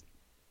too.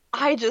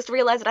 I just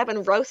realized that I've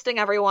been roasting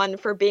everyone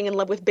for being in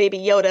love with Baby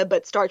Yoda,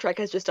 but Star Trek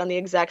has just done the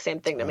exact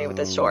same thing to me with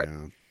this short.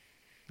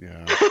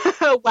 Yeah.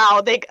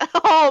 Wow. They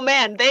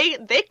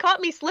caught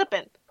me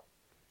slipping.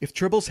 If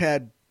Tribbles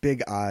had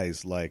big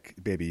eyes like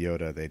Baby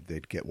Yoda,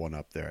 they'd get one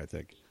up there, I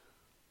think.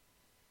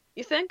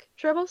 You think,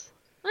 Tribbles?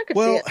 I could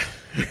see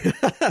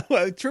it.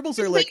 Well, Tribbles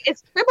are like...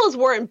 If Tribbles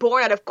weren't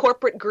born out of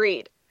corporate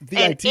greed.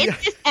 In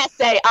this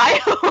essay,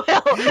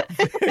 I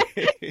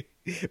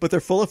will... But they're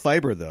full of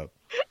fiber, though.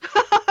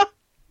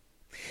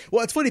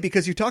 Well, it's funny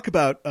because you talk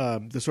about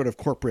the sort of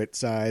corporate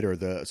side or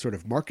the sort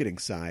of marketing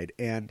side,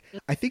 and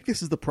I think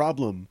this is the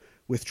problem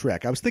with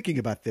Trek. I was thinking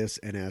about this,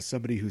 and as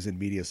somebody who's in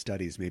media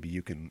studies, maybe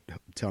you can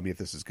tell me if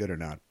this is good or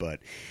not, but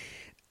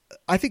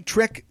I think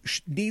Trek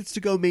needs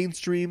to go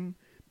mainstream,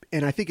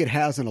 and I think it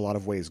has in a lot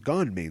of ways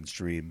gone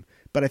mainstream,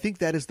 but I think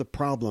that is the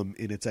problem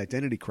in its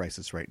identity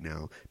crisis right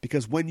now,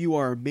 because when you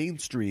are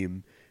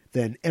mainstream,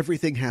 then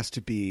everything has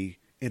to be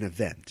an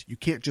event. You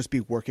can't just be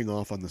working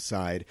off on the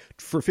side.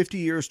 For 50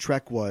 years,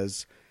 Trek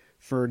was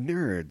for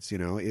nerds,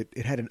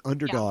 it had an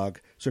underdog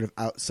sort of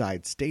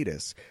outside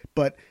status,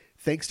 but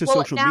thanks to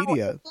social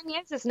media. The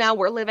thing is now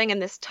we're living in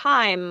this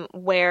time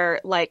where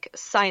like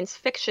science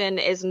fiction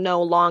is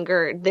no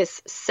longer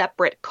this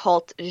separate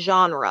cult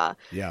genre.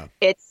 Yeah.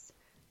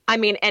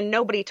 And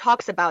nobody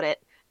talks about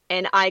it.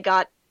 And I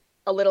got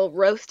a little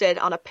roasted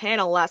on a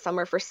panel last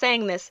summer for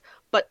saying this,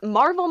 but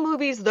Marvel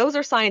movies, those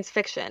are science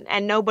fiction.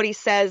 And nobody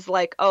says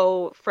like,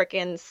 oh,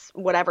 frickin'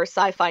 whatever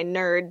sci-fi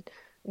nerd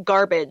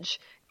garbage.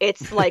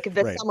 It's like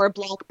the right. Summer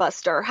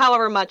blockbuster,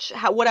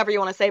 whatever you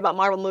want to say about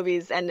Marvel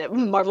movies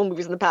and Marvel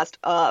movies in the past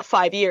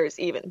 5 years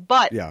even.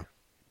 But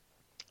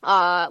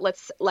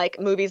let's like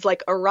movies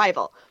like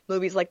Arrival,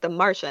 movies like The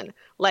Martian,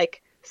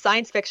 like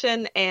science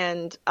fiction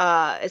and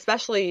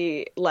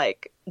especially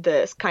like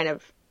this kind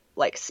of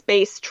like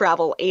space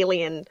travel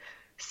alien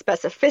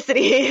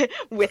specificity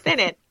within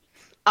it.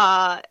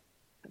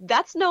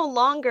 That's no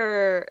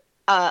longer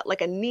like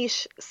a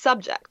niche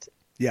subject.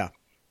 Yeah.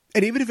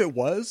 And even if it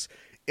was,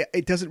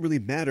 it doesn't really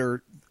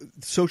matter.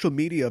 Social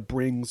media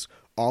brings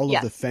all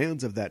of the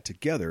fans of that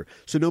together.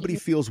 So nobody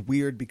feels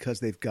weird because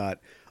they've got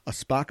a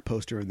Spock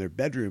poster in their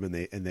bedroom and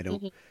they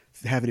don't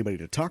have anybody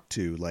to talk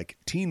to, like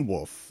Teen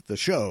Wolf, the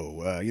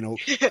show,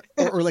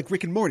 or like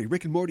Rick and Morty.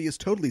 Rick and Morty is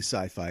totally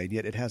sci-fi, and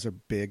yet it has a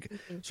big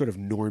sort of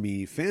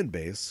normie fan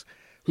base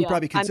who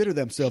probably consider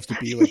themselves to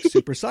be like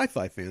super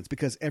sci-fi fans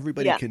because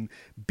everybody can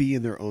be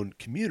in their own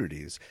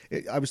communities.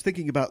 I was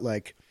thinking about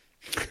like,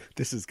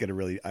 this is going to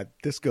really,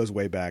 this goes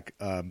way back.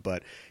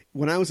 But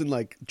when I was in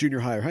like junior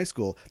high or high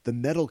school, the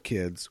metal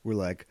kids were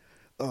like,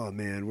 oh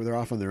man, they're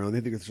off on their own. They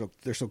think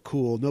they're so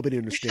cool. Nobody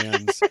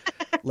understands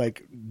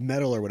like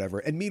metal or whatever.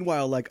 And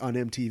meanwhile, like on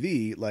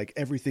MTV, like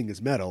everything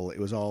is metal. It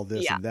was all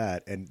this and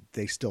that. And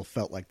they still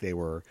felt like they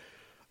were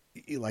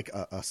like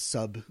a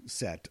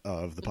subset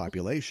of the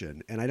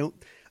population. And I don't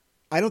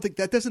think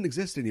that doesn't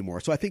exist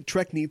anymore. So I think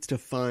Trek needs to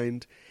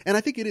find, and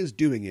I think it is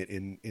doing it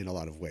in a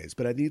lot of ways,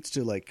 but it needs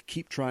to like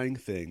keep trying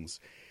things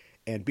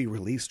and be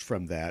released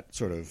from that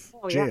sort of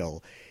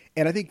jail.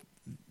 And I think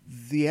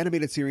the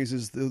animated series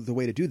is the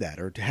way to do that,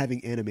 or to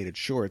having animated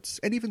shorts,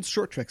 and even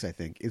short treks, I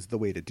think, is the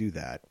way to do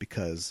that,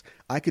 because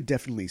I could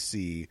definitely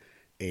see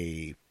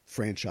a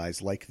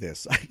franchise like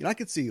this. I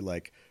could see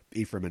like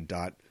Ephraim and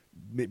Dot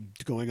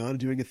going on and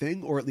doing a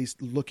thing, or at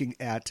least looking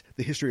at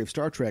the history of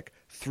Star Trek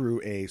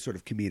through a sort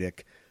of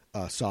comedic,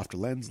 soft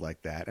lens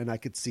like that. And I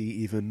could see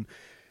even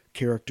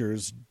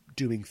characters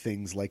doing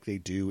things like they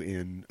do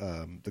in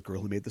The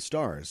Girl Who Made the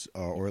Stars,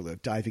 or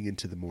diving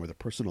into the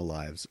personal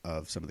lives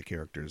of some of the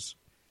characters.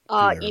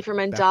 Ephraim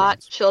and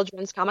Dot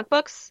children's comic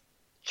books.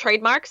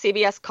 Trademark,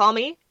 CBS, call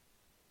me.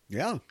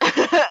 Yeah.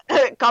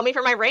 Call me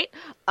for my rate.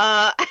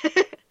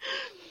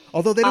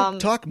 Although they don't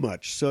talk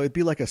much, so it'd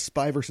be like a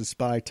spy versus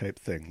spy type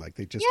thing. Like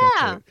they just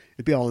have to,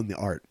 it'd be all in the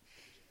art.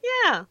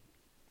 Yeah.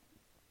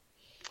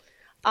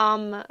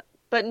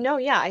 But no,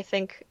 I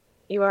think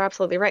you are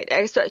absolutely right.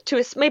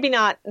 To maybe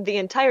not the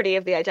entirety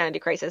of the identity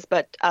crisis,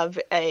 but of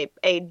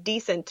a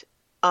decent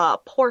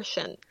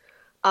portion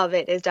of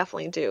it is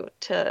definitely due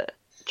to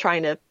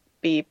trying to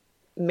be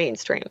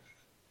mainstream.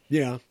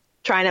 Yeah.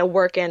 Trying to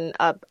work in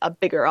a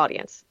bigger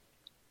audience.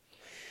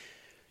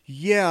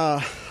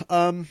 Yeah.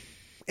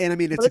 And I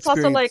mean, it's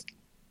also like,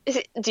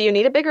 do you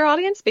need a bigger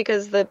audience?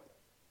 Because the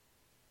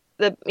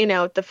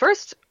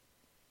first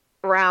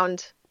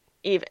round,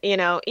 even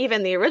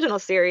the original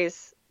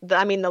series,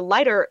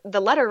 the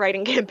letter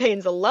writing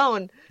campaigns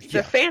alone,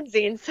 the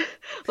fanzines,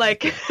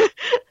 like.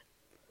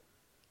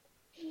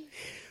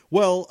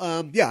 Well,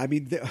 I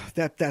mean,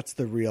 that's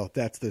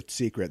the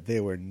secret.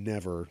 They were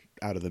never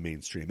out of the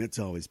mainstream. It's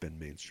always been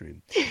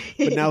mainstream.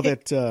 But now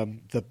that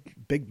the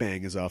Big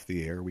Bang is off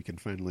the air, we can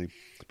finally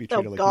be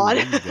treated like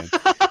human beings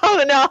again.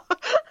 Oh, no.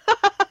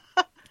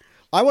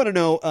 I want to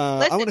know.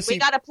 Listen, I want to see. We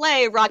got to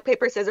play rock,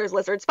 paper, scissors,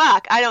 lizard,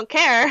 Spock. I don't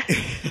care.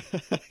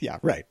 Yeah,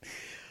 right.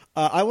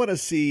 I want to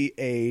see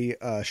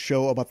a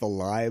show about the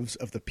lives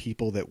of the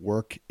people that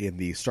work in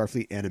the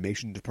Starfleet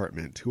animation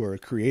department who are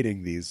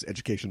creating these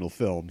educational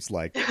films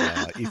like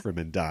Ephraim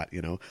and Dot,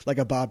 like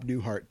a Bob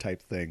Newhart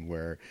type thing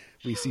where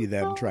we see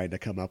them trying to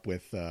come up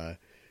with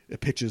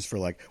pitches for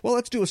like, well,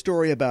 let's do a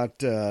story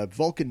about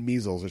Vulcan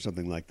measles or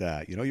something like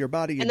that. Your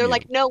body. And they're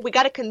like, no, we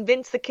got to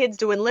convince the kids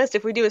to enlist.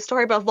 If we do a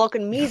story about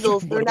Vulcan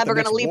measles, they're never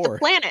going to leave the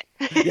planet.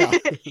 Yeah.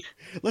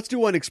 Let's do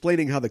one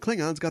explaining how the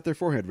Klingons got their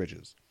forehead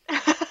ridges.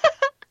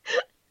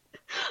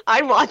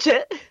 I'd watch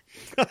it.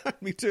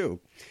 Me too.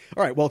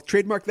 All right. Well,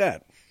 trademark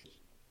that.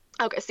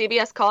 Okay.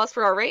 CBS, call us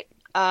for our rate.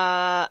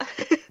 Yeah,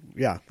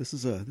 this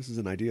is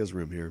an ideas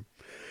room here.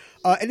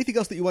 Anything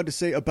else that you wanted to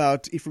say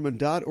about Ephraim and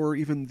Dot, or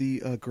even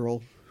the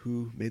Girl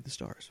Who Made the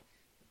Stars?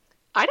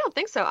 I don't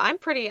think so. I'm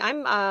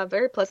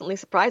very pleasantly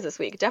surprised this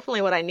week.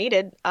 Definitely what I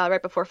needed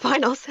right before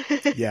finals.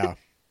 Yeah,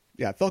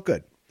 it felt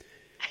good.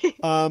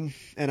 And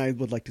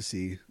I'd like to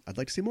see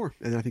more.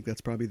 And I think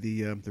that's probably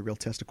the real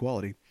test of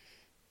quality.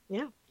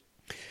 Yeah.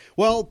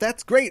 Well,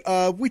 that's great.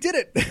 We did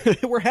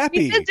it. We're happy.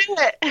 We did do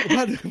it.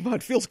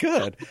 It feels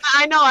good.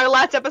 I know. Our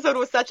last episode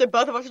was such a,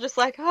 both of us were just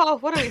like, oh,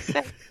 what do we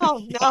say?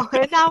 Oh, no.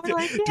 And now we're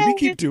like, do we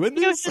keep doing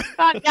this?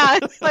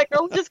 It's like,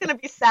 are we just going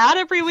to be sad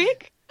every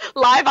week?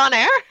 Live on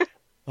air?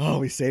 Oh,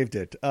 we saved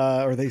it.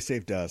 Or they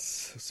saved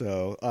us.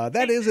 So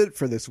that is it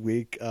for this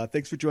week.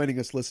 Thanks for joining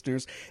us,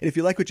 listeners. And if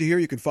you like what you hear,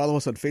 you can follow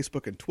us on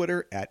Facebook and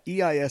Twitter at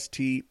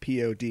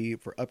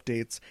EISTPOD for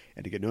updates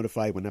and to get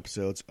notified when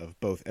episodes of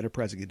both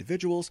Enterprising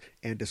Individuals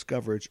and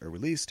Discoverage are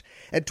released.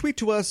 And tweet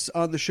to us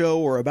on the show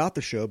or about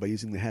the show by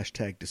using the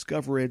hashtag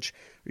Discoverage.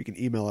 Or you can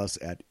email us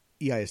at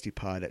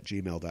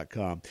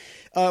eistpod@gmail.com.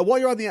 While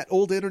you're on the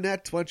old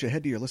internet, why don't you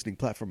head to your listening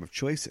platform of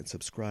choice and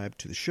subscribe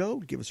to the show.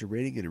 Give us a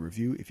rating and a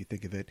review if you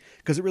think of it,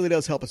 because it really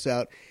does help us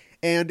out.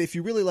 And if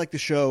you really like the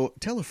show,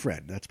 tell a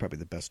friend. That's probably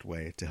the best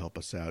way to help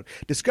us out.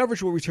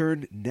 Discoverage will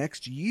return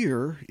next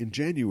year in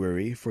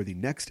January for the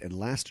next and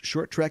last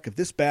short trek of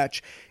this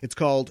batch. It's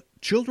called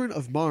Children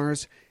of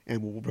Mars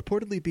and will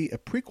reportedly be a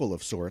prequel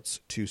of sorts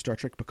to Star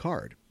Trek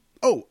Picard.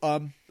 Oh,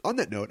 on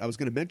that note, I was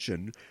going to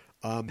mention...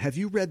 have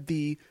you read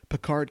the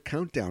Picard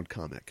Countdown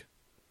comic?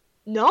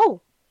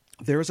 No.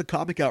 There is a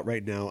comic out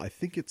right now. I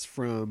think it's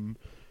from...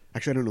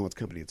 Actually, I don't know what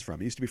company it's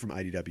from. It used to be from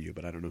IDW,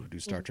 but I don't know who do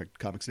Star Trek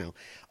comics now.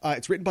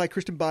 It's written by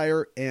Kristen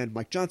Beyer and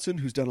Mike Johnson,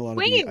 who's done a lot of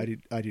the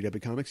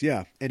IDW comics.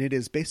 Yeah, and it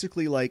is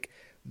basically like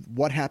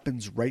what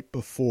happens right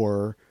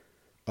before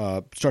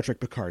Star Trek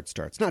Picard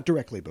starts. Not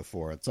directly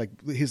before. It's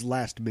like his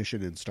last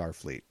mission in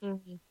Starfleet.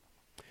 Mm-hmm.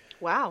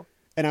 Wow.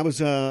 And I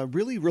was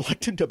really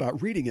reluctant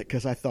about reading it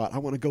because I thought I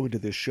want to go into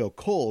this show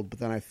cold. But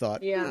then I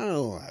thought, I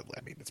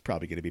mean, it's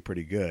probably going to be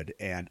pretty good.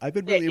 And I've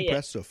been really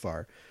impressed so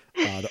far.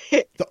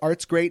 The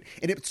art's great.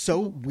 And it's so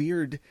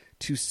weird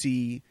to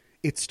see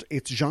it's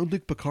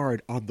Jean-Luc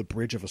Picard on the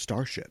bridge of a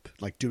starship,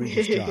 like doing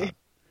his job.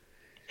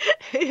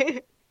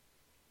 I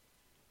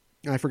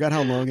forgot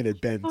how long it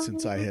had been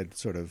since I had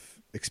sort of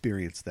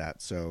experienced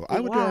that. So I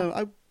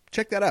would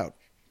check that out.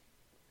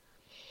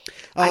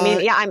 I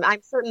mean, yeah,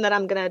 I'm certain that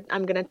I'm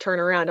gonna turn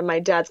around and my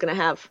dad's gonna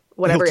have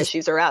whatever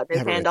issues are out in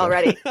his hand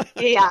already.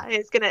 Yeah,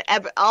 it's gonna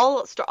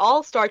all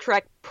Star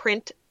Trek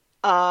print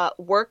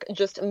work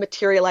just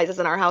materializes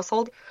in our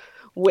household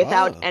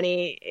without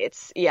any.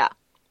 It's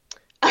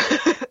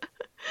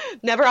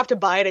never have to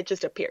buy it. It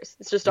just appears.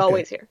 It's just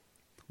always here.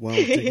 Well,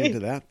 dig into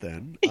that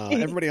then.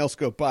 Everybody else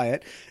go buy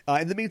it.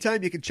 In the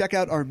meantime, you can check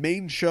out our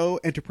main show,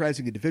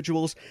 Enterprising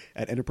Individuals,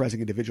 at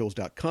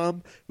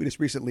enterprisingindividuals.com. We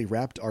just recently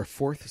wrapped our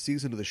 4th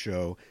season of the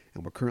show,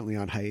 and we're currently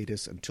on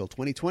hiatus until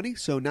 2020.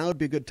 So now would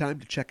be a good time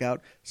to check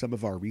out some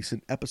of our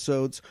recent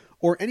episodes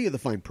or any of the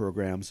fine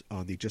programs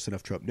on the Just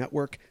Enough Trope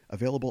Network,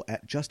 available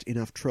at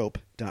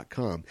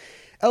justenoughtrope.com.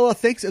 Ella,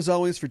 thanks as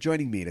always for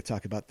joining me to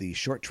talk about the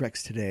short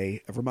treks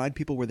today. Remind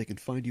people where they can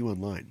find you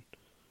online.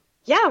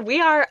 Yeah, we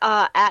are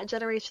at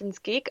Generations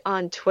Geek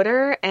on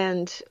Twitter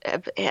and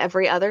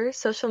every other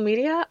social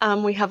media.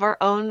 We have our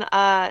own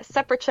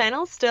separate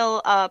channel,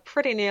 still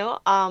pretty new,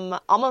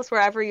 almost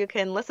wherever you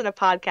can listen to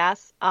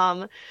podcasts.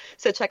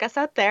 So check us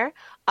out there.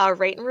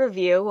 Rate and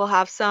review. We'll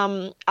have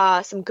some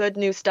good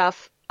new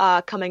stuff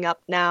coming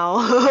up now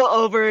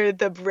over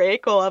the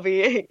break. We'll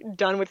be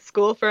done with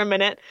school for a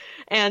minute.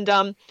 And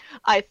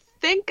I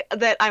think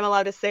that I'm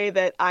allowed to say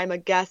that I'm a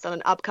guest on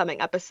an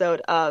upcoming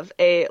episode of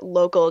a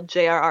local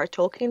J.R.R.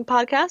 Tolkien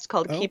podcast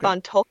called Keep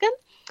on Tolkien.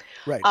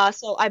 Right.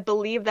 So I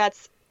believe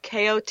that's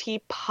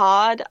KOT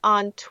Pod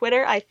on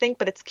Twitter, I think,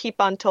 but it's Keep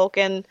on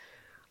Tolkien,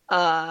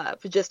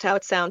 just how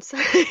it sounds.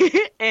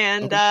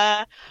 And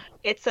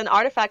it's an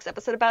Artifacts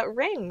episode about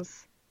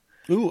rings.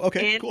 Ooh,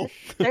 okay, cool.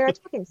 J.R.R.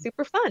 Tolkien,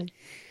 super fun.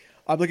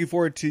 I'm looking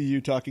forward to you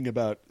talking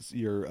about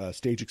your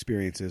stage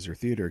experiences or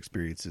theater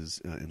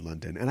experiences in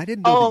London. And I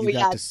didn't know that you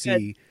got to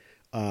see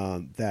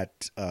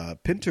that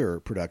Pinter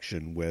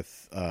production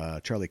with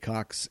Charlie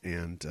Cox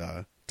and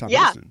Tom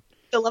Hiddleston.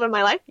 The Love of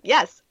My Life?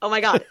 Yes. Oh,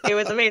 my God. It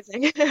was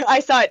amazing. I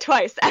saw it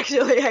twice,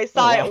 actually. I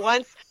saw it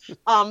once.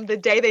 The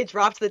day they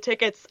dropped the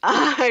tickets,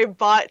 I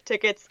bought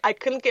tickets. I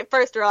couldn't get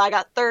first row. I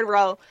got third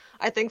row.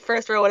 I think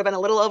first row would have been a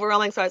little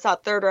overwhelming, so I saw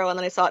third row, and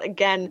then I saw it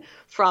again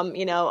from,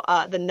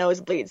 the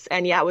nosebleeds.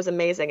 And, yeah, it was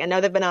amazing. I know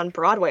they've been on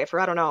Broadway for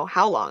I don't know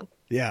how long.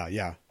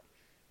 Yeah.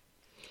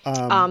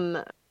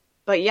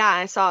 But, yeah,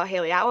 I saw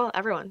Haley Atwell,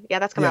 everyone. Yeah,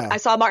 that's coming up. I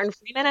saw Martin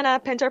Freeman in a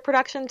Pinter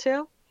production,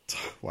 too.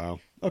 Wow.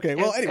 Okay,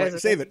 well, anyway,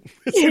 save it.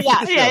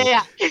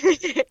 Yeah.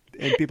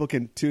 And people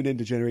can tune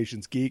into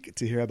Generations Geek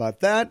to hear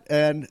about that.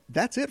 And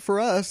that's it for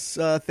us.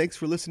 Thanks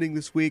for listening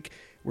this week.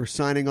 We're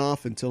signing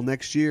off until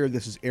next year.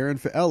 This is Aaron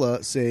for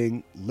Ella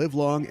saying, live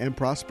long and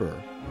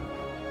prosper.